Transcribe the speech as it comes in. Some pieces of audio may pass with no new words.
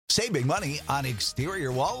Saving money on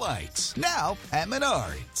exterior wall lights. Now at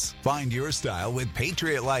Menards. Find your style with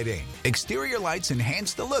Patriot Lighting. Exterior lights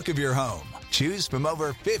enhance the look of your home. Choose from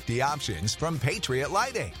over 50 options from Patriot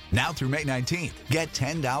Lighting. Now through May 19th, get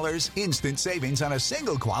 $10 instant savings on a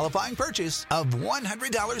single qualifying purchase of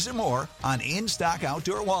 $100 or more on in-stock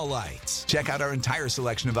outdoor wall lights. Check out our entire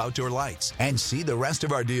selection of outdoor lights and see the rest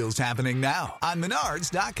of our deals happening now on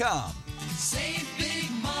Menards.com. Save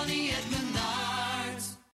big money at Menards.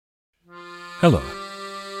 Hello,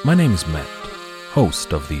 my name is Matt,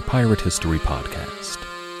 host of the Pirate History Podcast.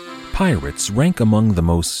 Pirates rank among the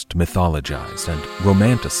most mythologized and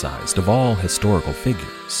romanticized of all historical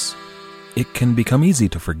figures. It can become easy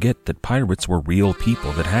to forget that pirates were real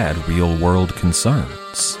people that had real-world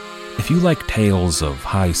concerns. If you like tales of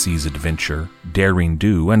high-seas adventure, daring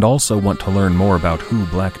do, and also want to learn more about who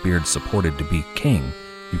Blackbeard supported to be king,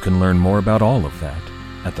 you can learn more about all of that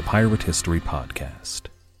at the Pirate History Podcast.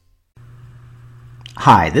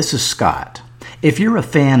 Hi, this is Scott. If you're a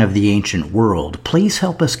fan of the ancient world, please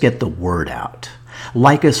help us get the word out.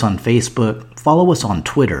 Like us on Facebook, follow us on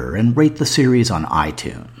Twitter, and rate the series on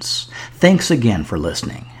iTunes. Thanks again for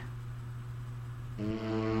listening.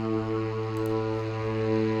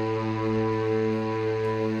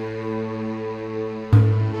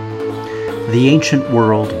 The Ancient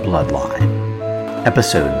World Bloodline,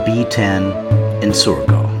 Episode B10,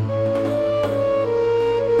 Insurgo.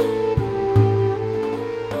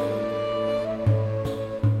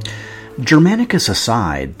 Germanicus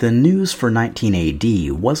aside, the news for 19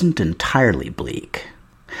 AD wasn't entirely bleak.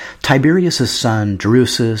 Tiberius' son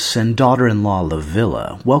Drusus and daughter-in-law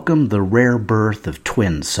Livilla welcomed the rare birth of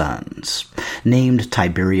twin sons, named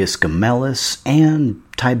Tiberius Gemellus and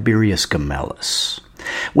Tiberius Gemellus,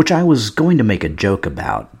 which I was going to make a joke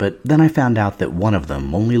about, but then I found out that one of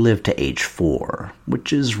them only lived to age 4,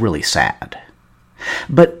 which is really sad.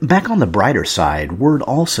 But back on the brighter side, word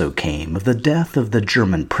also came of the death of the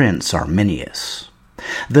German prince Arminius.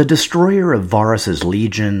 The destroyer of Varus's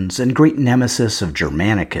legions and great nemesis of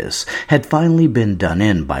Germanicus had finally been done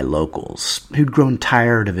in by locals, who'd grown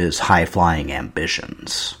tired of his high-flying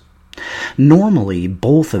ambitions. Normally,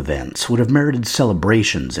 both events would have merited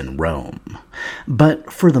celebrations in Rome,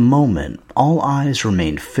 but for the moment, all eyes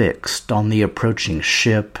remained fixed on the approaching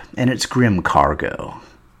ship and its grim cargo.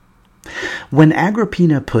 When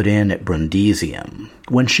Agrippina put in at Brundisium,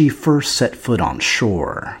 when she first set foot on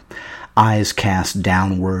shore, eyes cast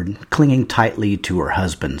downward, clinging tightly to her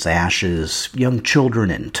husband's ashes, young children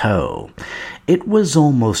in tow, it was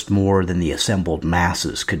almost more than the assembled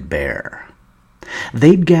masses could bear.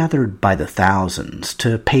 They'd gathered by the thousands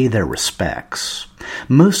to pay their respects,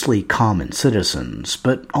 mostly common citizens,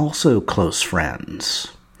 but also close friends.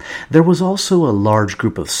 There was also a large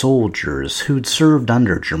group of soldiers who'd served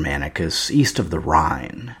under Germanicus east of the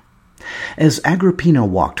Rhine. As Agrippina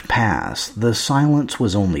walked past, the silence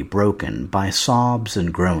was only broken by sobs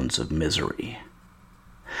and groans of misery.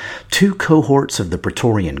 2 cohorts of the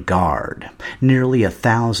Praetorian Guard, nearly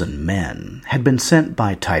 1,000 men, had been sent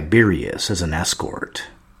by Tiberius as an escort.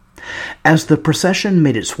 As the procession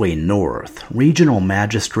made its way north, regional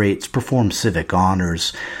magistrates performed civic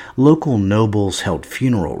honors, local nobles held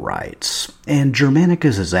funeral rites, and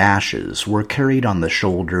Germanicus's ashes were carried on the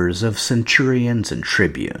shoulders of centurions and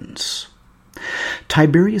tribunes.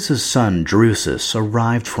 Tiberius's son Drusus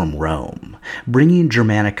arrived from Rome, bringing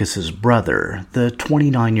Germanicus's brother, the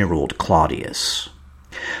 29-year-old Claudius.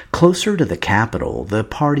 Closer to the capital, the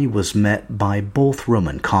party was met by both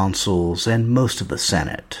Roman consuls and most of the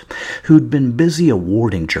Senate, who'd been busy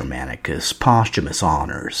awarding Germanicus posthumous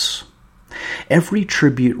honors. Every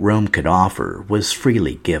tribute Rome could offer was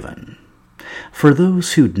freely given. For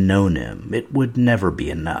those who'd known him, it would never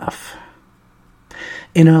be enough.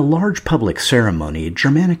 In a large public ceremony,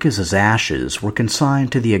 Germanicus's ashes were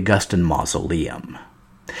consigned to the Augustan mausoleum.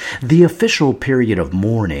 The official period of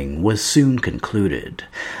mourning was soon concluded,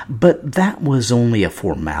 but that was only a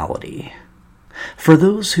formality. For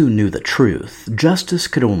those who knew the truth, justice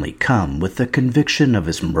could only come with the conviction of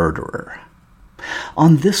his murderer.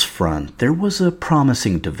 On this front, there was a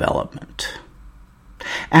promising development.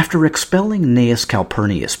 After expelling Gnaeus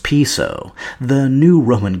Calpurnius Piso, the new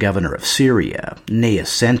Roman governor of Syria, Gnaeus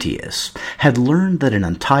Sentius, had learned that an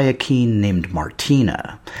Antiochene named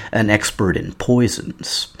Martina, an expert in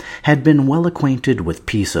poisons, had been well acquainted with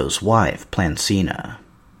Piso's wife, Plancina.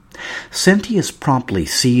 Sentius promptly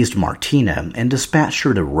seized Martina and dispatched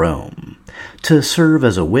her to Rome to serve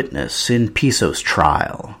as a witness in Piso's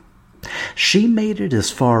trial. She made it as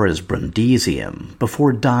far as Brundisium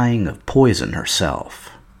before dying of poison herself.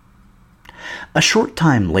 A short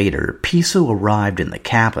time later, Piso arrived in the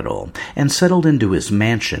capital and settled into his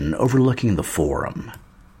mansion overlooking the Forum.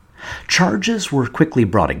 Charges were quickly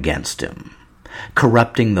brought against him: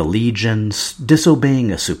 corrupting the legions,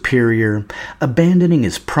 disobeying a superior, abandoning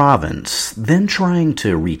his province, then trying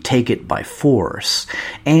to retake it by force,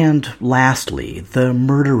 and, lastly, the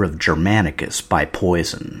murder of Germanicus by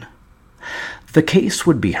poison. The case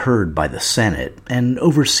would be heard by the Senate and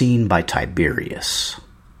overseen by Tiberius.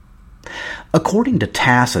 According to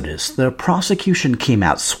Tacitus, the prosecution came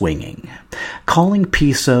out swinging, calling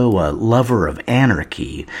Piso a lover of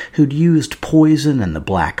anarchy who'd used poison and the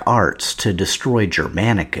black arts to destroy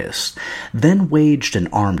Germanicus, then waged an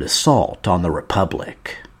armed assault on the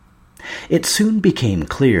Republic. It soon became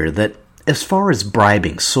clear that, as far as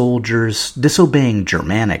bribing soldiers, disobeying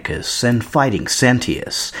Germanicus, and fighting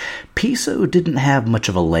Sentius, Piso didn't have much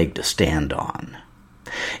of a leg to stand on.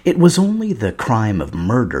 It was only the crime of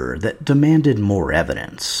murder that demanded more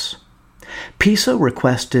evidence. Piso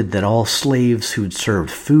requested that all slaves who'd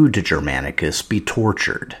served food to Germanicus be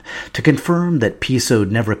tortured, to confirm that Piso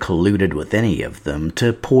never colluded with any of them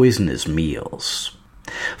to poison his meals.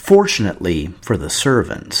 Fortunately for the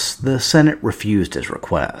servants, the Senate refused his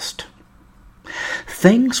request.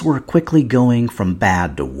 Things were quickly going from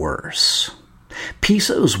bad to worse.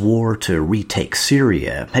 Piso's war to retake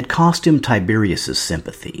Syria had cost him Tiberius's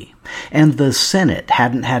sympathy, and the Senate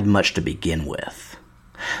hadn't had much to begin with.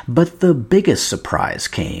 But the biggest surprise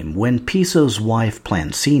came when Piso's wife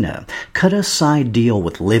Plancina cut a side deal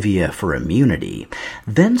with Livia for immunity,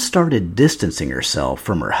 then started distancing herself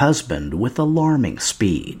from her husband with alarming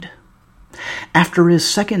speed. After his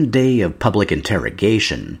second day of public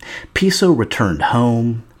interrogation, Piso returned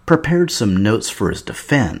home, prepared some notes for his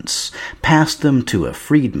defense, passed them to a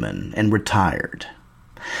freedman, and retired.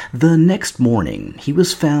 The next morning, he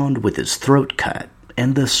was found with his throat cut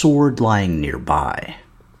and the sword lying nearby.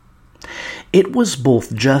 It was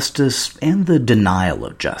both justice and the denial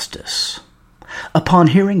of justice. Upon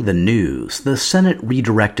hearing the news, the Senate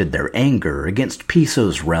redirected their anger against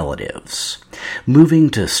Piso's relatives, moving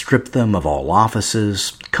to strip them of all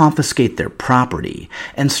offices, confiscate their property,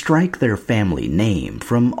 and strike their family name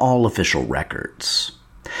from all official records.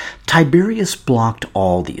 Tiberius blocked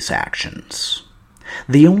all these actions.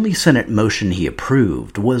 The only Senate motion he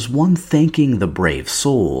approved was one thanking the brave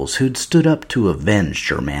souls who'd stood up to avenge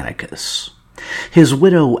Germanicus. His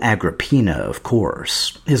widow Agrippina, of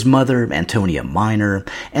course, his mother Antonia Minor,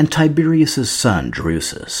 and Tiberius's son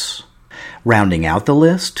Drusus. Rounding out the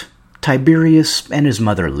list, Tiberius and his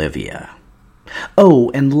mother Livia.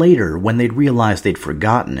 Oh, and later, when they'd realized they'd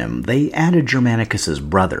forgotten him, they added Germanicus's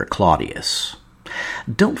brother Claudius.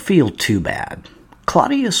 Don't feel too bad.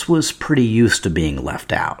 Claudius was pretty used to being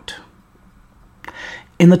left out.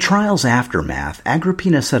 In the trial's aftermath,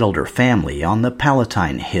 Agrippina settled her family on the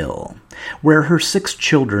Palatine Hill, where her 6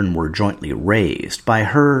 children were jointly raised by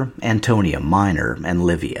her, Antonia Minor, and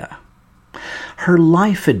Livia. Her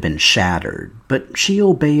life had been shattered, but she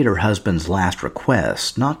obeyed her husband's last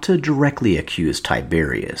request not to directly accuse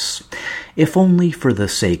Tiberius, if only for the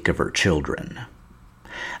sake of her children.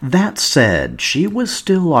 That said, she was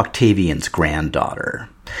still Octavian's granddaughter,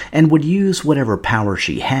 and would use whatever power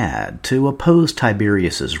she had to oppose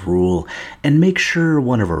Tiberius's rule and make sure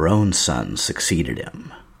one of her own sons succeeded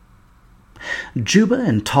him. Juba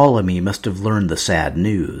and Ptolemy must have learned the sad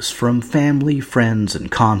news from family, friends, and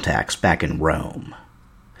contacts back in Rome.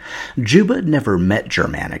 Juba had never met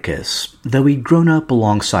Germanicus, though he'd grown up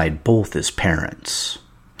alongside both his parents.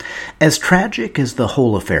 As tragic as the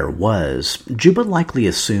whole affair was, Juba likely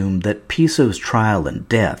assumed that Piso's trial and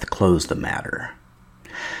death closed the matter.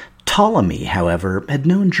 Ptolemy, however, had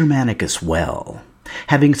known Germanicus well,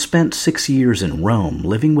 having spent 6 years in Rome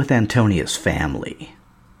living with Antonia's family.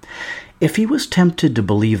 If he was tempted to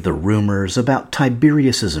believe the rumors about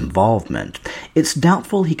Tiberius's involvement, it's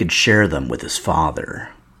doubtful he could share them with his father.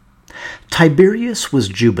 Tiberius was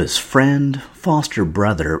Juba's friend, foster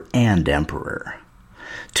brother, and emperor.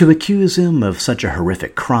 To accuse him of such a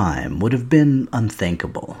horrific crime would have been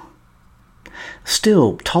unthinkable.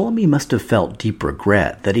 Still, Ptolemy must have felt deep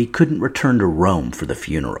regret that he couldn't return to Rome for the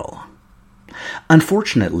funeral.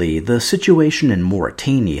 Unfortunately, the situation in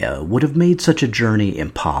Mauritania would have made such a journey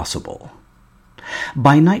impossible.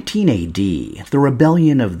 By 19 AD, the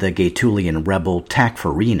rebellion of the Gaetulian rebel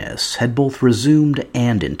Tacfarinas had both resumed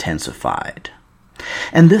and intensified.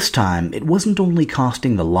 And this time, it wasn't only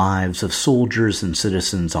costing the lives of soldiers and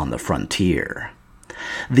citizens on the frontier.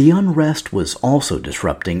 The unrest was also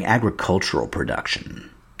disrupting agricultural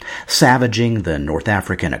production, savaging the North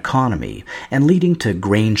African economy and leading to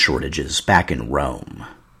grain shortages back in Rome.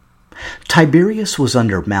 Tiberius was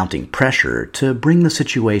under mounting pressure to bring the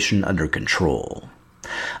situation under control.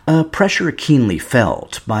 A pressure keenly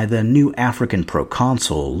felt by the new African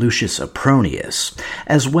proconsul Lucius Apronius,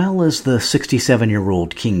 as well as the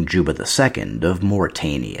 67-year-old King Juba II of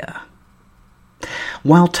Mauritania.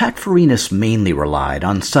 While Tacfarinas mainly relied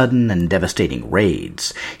on sudden and devastating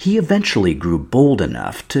raids, he eventually grew bold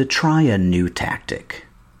enough to try a new tactic.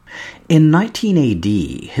 In 19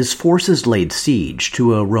 AD, his forces laid siege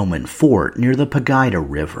to a Roman fort near the Pagaida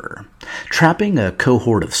River, trapping a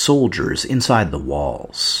cohort of soldiers inside the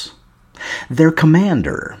walls. Their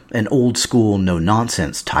commander, an old-school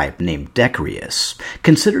no-nonsense type named Decrius,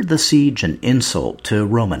 considered the siege an insult to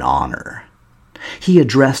Roman honor. He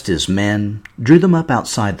addressed his men, drew them up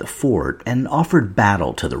outside the fort, and offered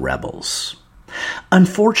battle to the rebels.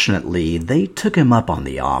 Unfortunately, they took him up on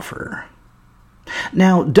the offer.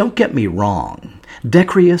 Now, don't get me wrong,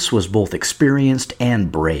 Decrius was both experienced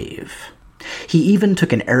and brave. He even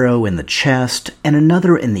took an arrow in the chest and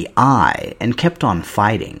another in the eye and kept on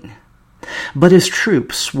fighting. But his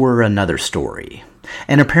troops were another story,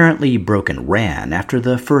 and apparently broke and ran after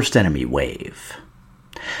the first enemy wave.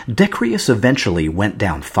 Decrius eventually went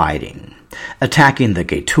down fighting, attacking the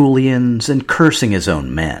Gaetulians and cursing his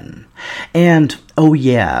own men, and, oh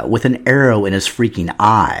yeah, with an arrow in his freaking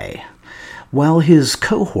eye, while his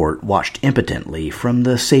cohort watched impotently from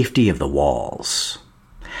the safety of the walls.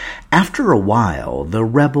 After a while, the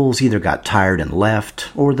rebels either got tired and left,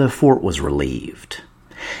 or the fort was relieved.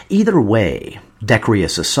 Either way,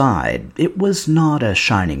 Decrius aside, it was not a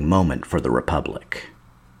shining moment for the Republic.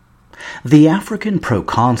 The African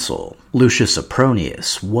proconsul, Lucius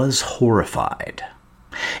Apronius, was horrified.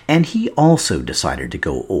 And he also decided to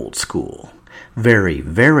go old school, very,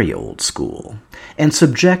 very old school, and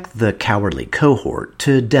subject the cowardly cohort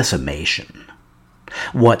to decimation.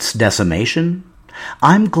 What's decimation?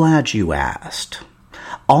 I'm glad you asked.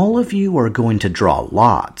 All of you are going to draw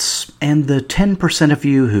lots, and the 10% of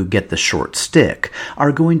you who get the short stick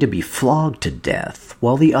are going to be flogged to death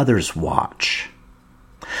while the others watch.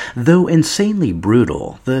 Though insanely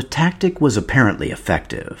brutal, the tactic was apparently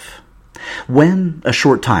effective. When, a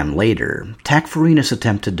short time later, Tacfarinas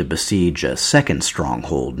attempted to besiege a second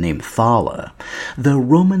stronghold named Thala, the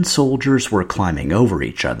Roman soldiers were climbing over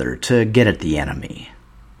each other to get at the enemy.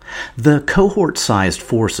 The cohort-sized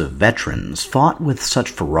force of veterans fought with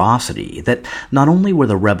such ferocity that not only were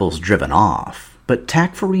the rebels driven off, but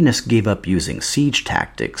Tacfarinas gave up using siege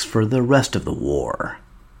tactics for the rest of the war.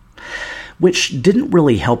 Which didn't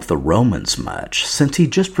really help the Romans much, since he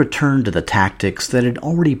just returned to the tactics that had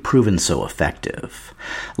already proven so effective: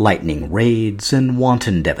 lightning raids and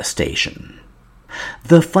wanton devastation.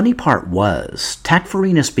 The funny part was,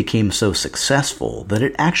 Tacfarinas became so successful that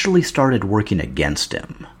it actually started working against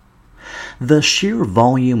him. The sheer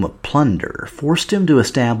volume of plunder forced him to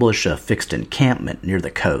establish a fixed encampment near the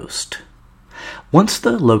coast. Once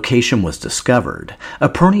the location was discovered,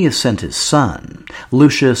 Apronius sent his son,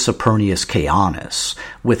 Lucius Apronius Caeanus,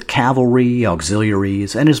 with cavalry,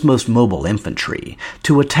 auxiliaries, and his most mobile infantry,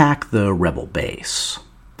 to attack the rebel base.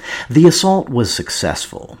 The assault was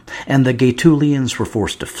successful, and the Gaetulians were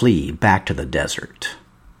forced to flee back to the desert.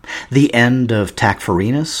 The end of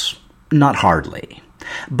Tacfarinas? Not hardly.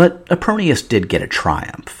 But Apronius did get a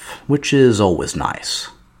triumph, which is always nice.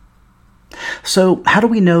 So, how do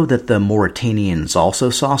we know that the Mauritanians also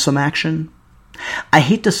saw some action? I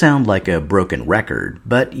hate to sound like a broken record,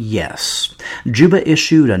 but yes, Juba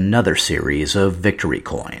issued another series of victory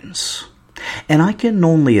coins. And I can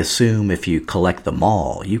only assume if you collect them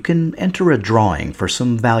all, you can enter a drawing for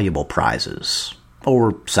some valuable prizes.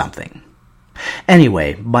 Or something.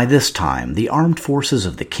 Anyway, by this time, the armed forces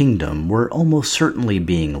of the kingdom were almost certainly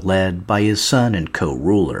being led by his son and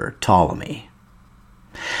co-ruler, Ptolemy.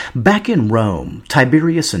 Back in Rome,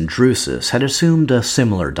 Tiberius and Drusus had assumed a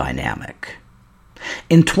similar dynamic.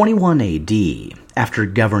 In 21 AD, after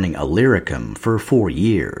governing Illyricum for 4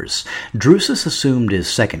 years, Drusus assumed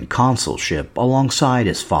his second consulship alongside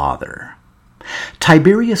his father.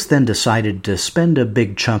 Tiberius then decided to spend a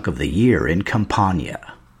big chunk of the year in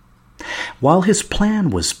Campania. While his plan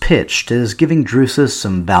was pitched as giving Drusus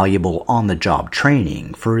some valuable on-the-job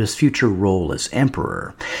training for his future role as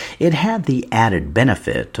emperor, it had the added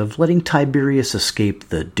benefit of letting Tiberius escape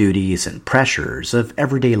the duties and pressures of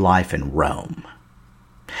everyday life in Rome.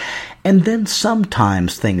 And then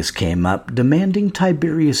sometimes things came up demanding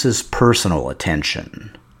Tiberius's personal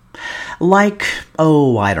attention. Like,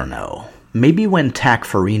 I don't know, maybe when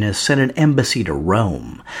Tacfarinas sent an embassy to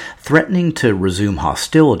Rome, threatening to resume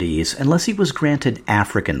hostilities unless he was granted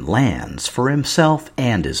African lands for himself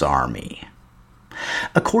and his army.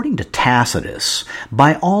 According to Tacitus,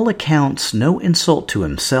 by all accounts, no insult to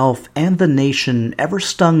himself and the nation ever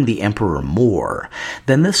stung the emperor more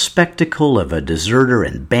than this spectacle of a deserter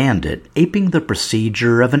and bandit aping the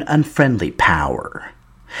procedure of an unfriendly power.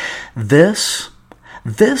 This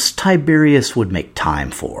Tiberius would make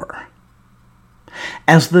time for.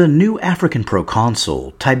 As the new African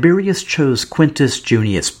proconsul, Tiberius chose Quintus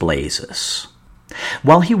Junius Blasius.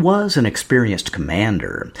 While he was an experienced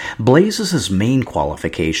commander, Blasius's main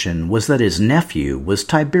qualification was that his nephew was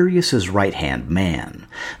Tiberius's right-hand man,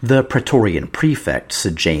 the Praetorian prefect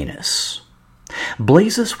Sejanus.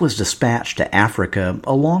 Blasius was dispatched to Africa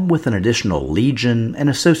along with an additional legion and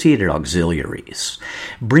associated auxiliaries,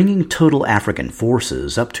 bringing total African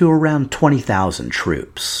forces up to around 20,000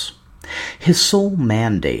 troops. His sole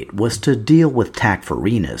mandate was to deal with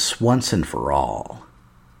Tacfarinas once and for all.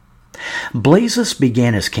 Blasius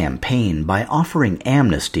began his campaign by offering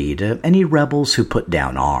amnesty to any rebels who put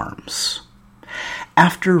down arms.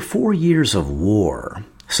 After 4 years of war,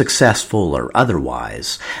 successful or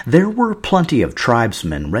otherwise, there were plenty of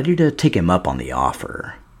tribesmen ready to take him up on the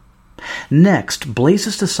offer. Next,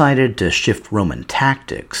 Blasius decided to shift Roman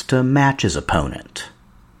tactics to match his opponent.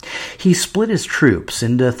 He split his troops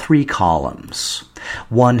into 3 columns,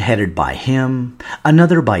 one headed by him,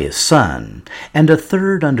 another by his son, and a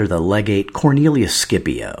third under the legate Cornelius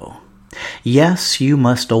Scipio. Yes, you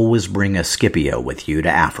must always bring a Scipio with you to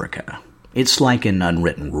Africa. It's like an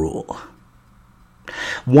unwritten rule.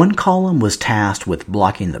 One column was tasked with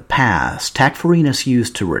blocking the pass Tacfarinas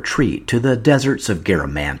used to retreat to the deserts of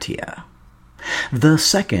Garamantia. The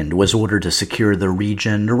second was ordered to secure the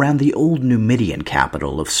region around the old Numidian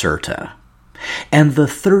capital of Cirta. And the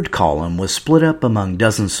third column was split up among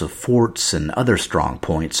dozens of forts and other strong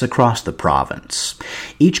points across the province,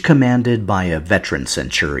 each commanded by a veteran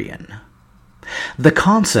centurion. The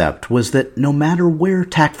concept was that no matter where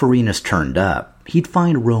Tacfarinas turned up, he'd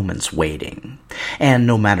find Romans waiting, and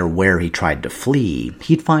no matter where he tried to flee,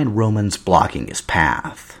 he'd find Romans blocking his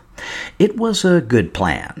path. It was a good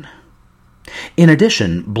plan. In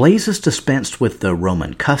addition, Blasius dispensed with the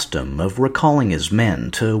Roman custom of recalling his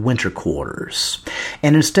men to winter quarters,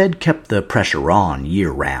 and instead kept the pressure on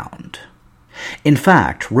year-round. In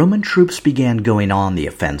fact, Roman troops began going on the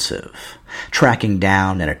offensive, tracking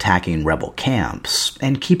down and attacking rebel camps,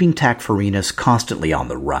 and keeping Tacfarinas constantly on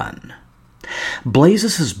the run.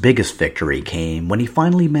 Blasius's biggest victory came when he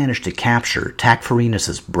finally managed to capture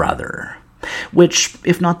Tacfarinas' brother, which,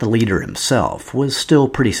 if not the leader himself, was still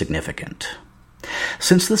pretty significant.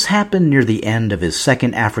 Since this happened near the end of his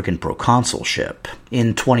second African proconsulship,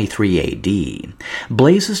 in 23 AD,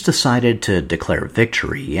 Blasius decided to declare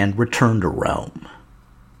victory and return to Rome.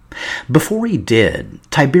 Before he did,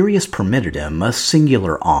 Tiberius permitted him a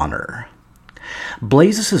singular honor.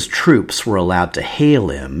 Blasius's troops were allowed to hail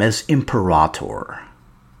him as Imperator.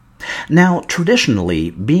 Now, traditionally,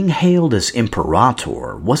 being hailed as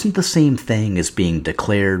Imperator wasn't the same thing as being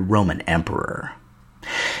declared Roman Emperor.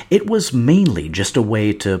 It was mainly just a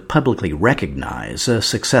way to publicly recognize a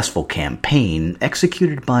successful campaign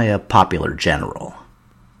executed by a popular general.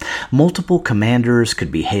 Multiple commanders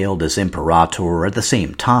could be hailed as Imperator at the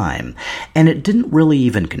same time, and it didn't really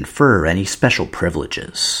even confer any special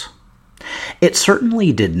privileges. It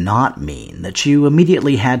certainly did not mean that you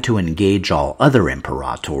immediately had to engage all other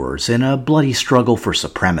imperators in a bloody struggle for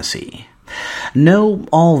supremacy. No,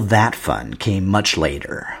 all that fun came much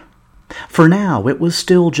later. For now, it was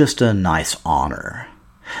still just a nice honor.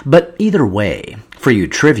 But either way, for you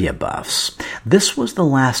trivia buffs, this was the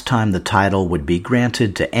last time the title would be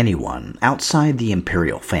granted to anyone outside the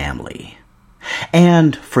imperial family.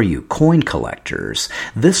 And for you coin collectors,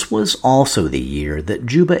 this was also the year that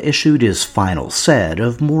Juba issued his final set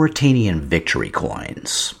of Mauritanian victory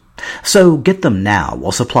coins. So get them now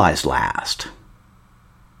while supplies last.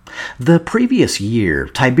 The previous year,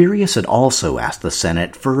 Tiberius had also asked the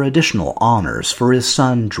Senate for additional honors for his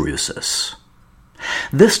son Drusus.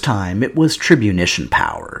 This time it was tribunician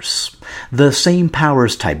powers, the same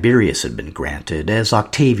powers Tiberius had been granted as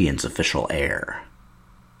Octavian's official heir.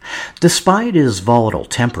 Despite his volatile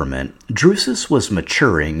temperament, Drusus was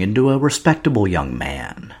maturing into a respectable young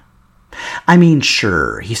man. I mean,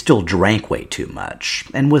 sure, he still drank way too much,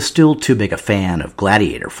 and was still too big a fan of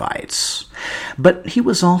gladiator fights. But he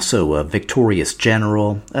was also a victorious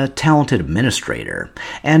general, a talented administrator,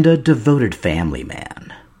 and a devoted family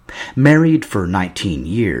man. Married for 19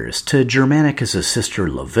 years to Germanicus' sister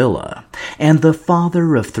Livilla, and the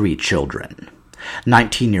father of 3 children,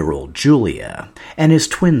 19-year-old Julia, and his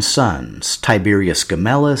twin sons, Tiberius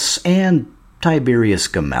Gemellus and Tiberius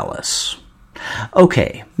Gemellus.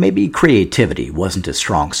 Okay, maybe creativity wasn't his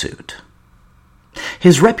strong suit.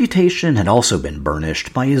 His reputation had also been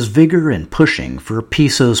burnished by his vigor in pushing for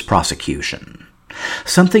Piso's prosecution,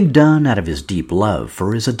 something done out of his deep love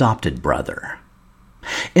for his adopted brother.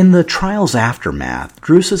 In the trial's aftermath,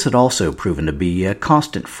 Drusus had also proven to be a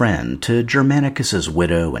constant friend to Germanicus's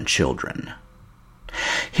widow and children.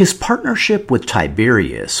 His partnership with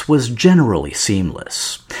Tiberius was generally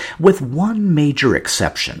seamless, with one major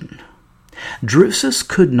exception. Drusus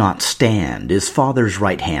could not stand his father's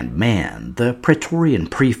right-hand man, the Praetorian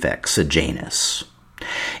prefect Sejanus.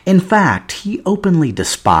 In fact, he openly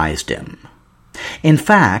despised him. In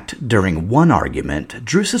fact, during one argument,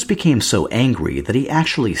 Drusus became so angry that he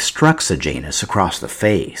actually struck Sejanus across the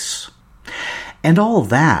face. And all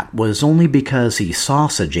that was only because he saw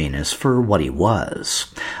Sejanus for what he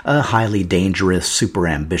was, a highly dangerous,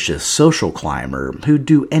 super-ambitious social climber who'd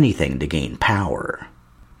do anything to gain power.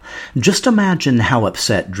 Just imagine how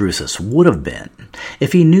upset Drusus would have been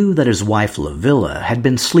if he knew that his wife Livilla had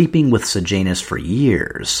been sleeping with Sejanus for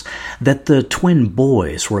years, that the twin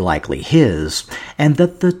boys were likely his, and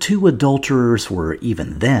that the two adulterers were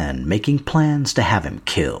even then making plans to have him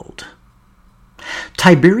killed.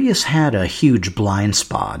 Tiberius had a huge blind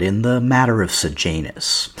spot in the matter of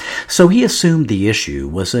Sejanus, so he assumed the issue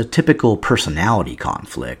was a typical personality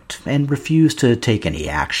conflict and refused to take any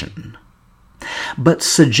action. But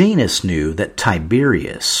Sejanus knew that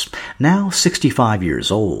Tiberius, now 65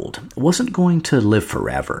 years old, wasn't going to live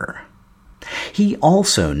forever. He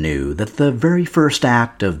also knew that the very first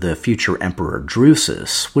act of the future emperor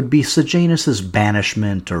Drusus would be Sejanus's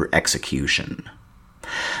banishment or execution.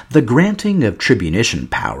 The granting of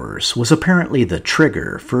tribunician powers was apparently the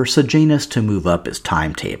trigger for Sejanus to move up his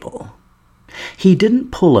timetable. He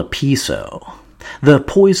didn't pull a Piso. The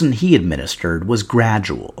poison he administered was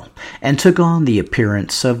gradual and took on the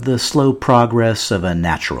appearance of the slow progress of a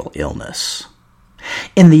natural illness.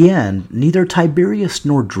 In the end, neither Tiberius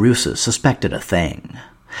nor Drusus suspected a thing,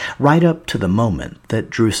 right up to the moment that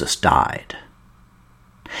Drusus died.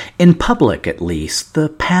 In public, at least, the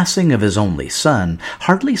passing of his only son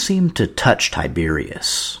hardly seemed to touch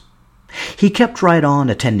Tiberius. He kept right on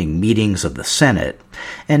attending meetings of the Senate,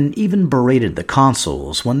 and even berated the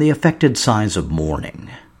consuls when they affected signs of mourning.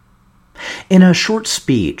 In a short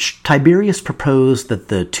speech, Tiberius proposed that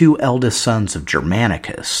the two eldest sons of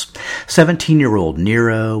Germanicus, 17-year-old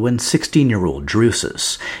Nero and 16-year-old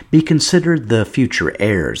Drusus, be considered the future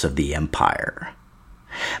heirs of the empire.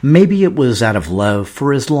 Maybe it was out of love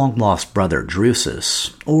for his long-lost brother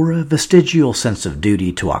Drusus, or a vestigial sense of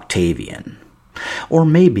duty to Octavian. Or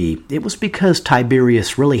maybe it was because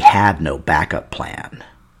Tiberius really had no backup plan.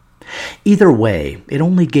 Either way, it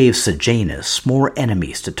only gave Sejanus more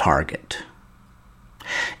enemies to target.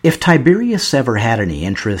 If Tiberius ever had any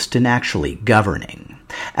interest in actually governing,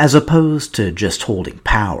 as opposed to just holding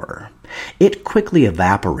power, it quickly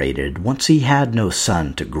evaporated once he had no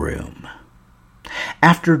son to groom.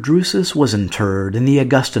 After Drusus was interred in the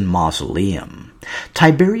Augustan mausoleum,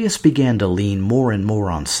 Tiberius began to lean more and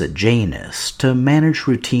more on Sejanus to manage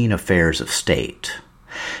routine affairs of state,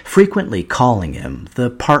 frequently calling him the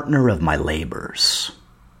partner of my labors.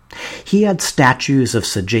 He had statues of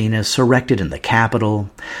Sejanus erected in the capital,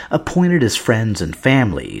 appointed his friends and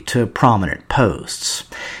family to prominent posts,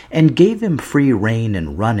 and gave him free rein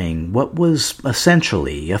in running what was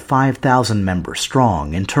essentially a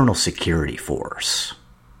 5,000-member-strong internal security force.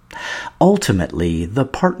 Ultimately, the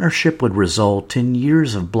partnership would result in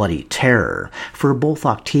years of bloody terror for both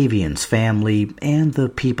Octavian's family and the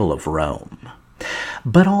people of Rome.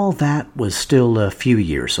 But all that was still a few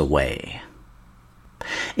years away.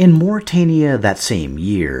 In Mauritania that same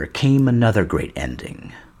year came another great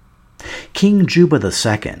ending. King Juba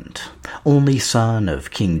II, only son of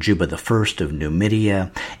King Juba I of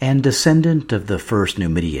Numidia and descendant of the first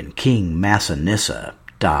Numidian king Massinissa,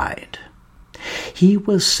 died. He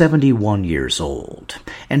was 71 years old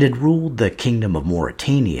and had ruled the kingdom of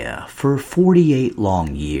Mauritania for 48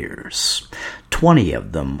 long years, 20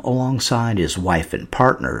 of them alongside his wife and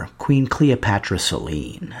partner, Queen Cleopatra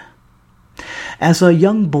Selene. As a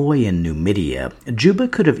young boy in Numidia, Juba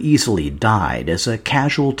could have easily died as a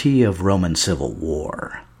casualty of Roman civil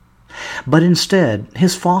war. But instead,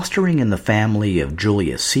 his fostering in the family of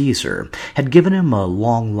Julius Caesar had given him a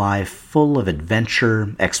long life full of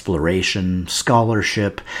adventure, exploration,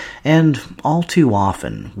 scholarship, and, all too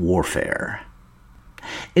often, warfare.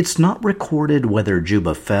 It's not recorded whether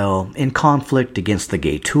Juba fell in conflict against the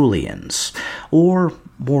Gaetulians, or,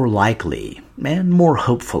 more likely, and more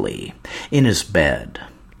hopefully, in his bed,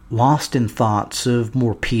 lost in thoughts of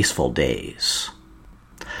more peaceful days.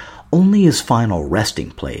 Only his final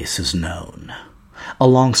resting place is known,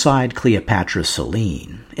 alongside Cleopatra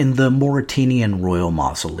Selene in the Mauritanian Royal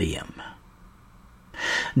Mausoleum.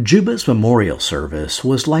 Juba's memorial service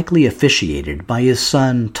was likely officiated by his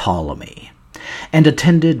son Ptolemy, and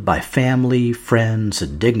attended by family, friends,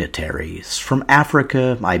 and dignitaries from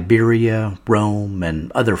Africa, Iberia, Rome,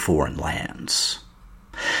 and other foreign lands.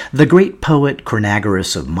 The great poet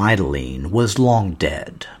Chronagoras of Mytilene was long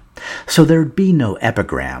dead, so there'd be no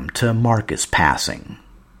epigram to mark his passing.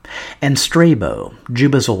 And Strabo,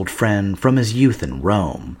 Juba's old friend from his youth in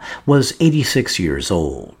Rome, was 86 years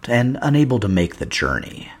old and unable to make the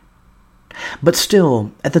journey. But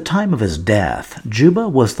still, at the time of his death, Juba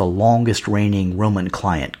was the longest reigning Roman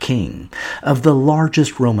client king of the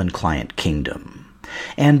largest Roman client kingdom,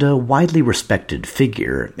 and a widely respected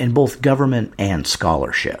figure in both government and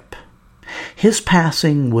scholarship. His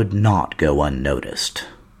passing would not go unnoticed.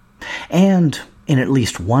 And, in at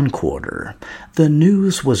least one quarter, the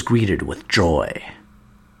news was greeted with joy.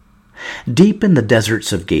 Deep in the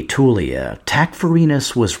deserts of Gaetulia,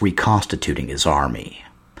 Tacfarinas was reconstituting his army,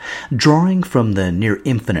 drawing from the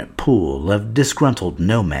near-infinite pool of disgruntled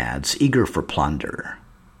nomads eager for plunder.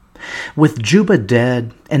 With Juba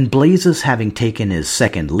dead and Blazes having taken his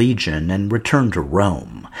second legion and returned to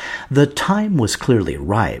Rome, the time was clearly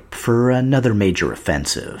ripe for another major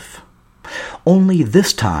offensive. Only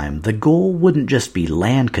this time the goal wouldn't just be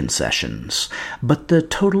land concessions, but the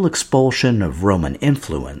total expulsion of Roman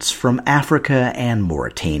influence from Africa and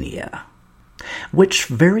Mauritania, which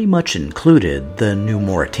very much included the new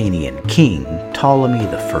Mauritanian king, Ptolemy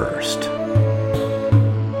I.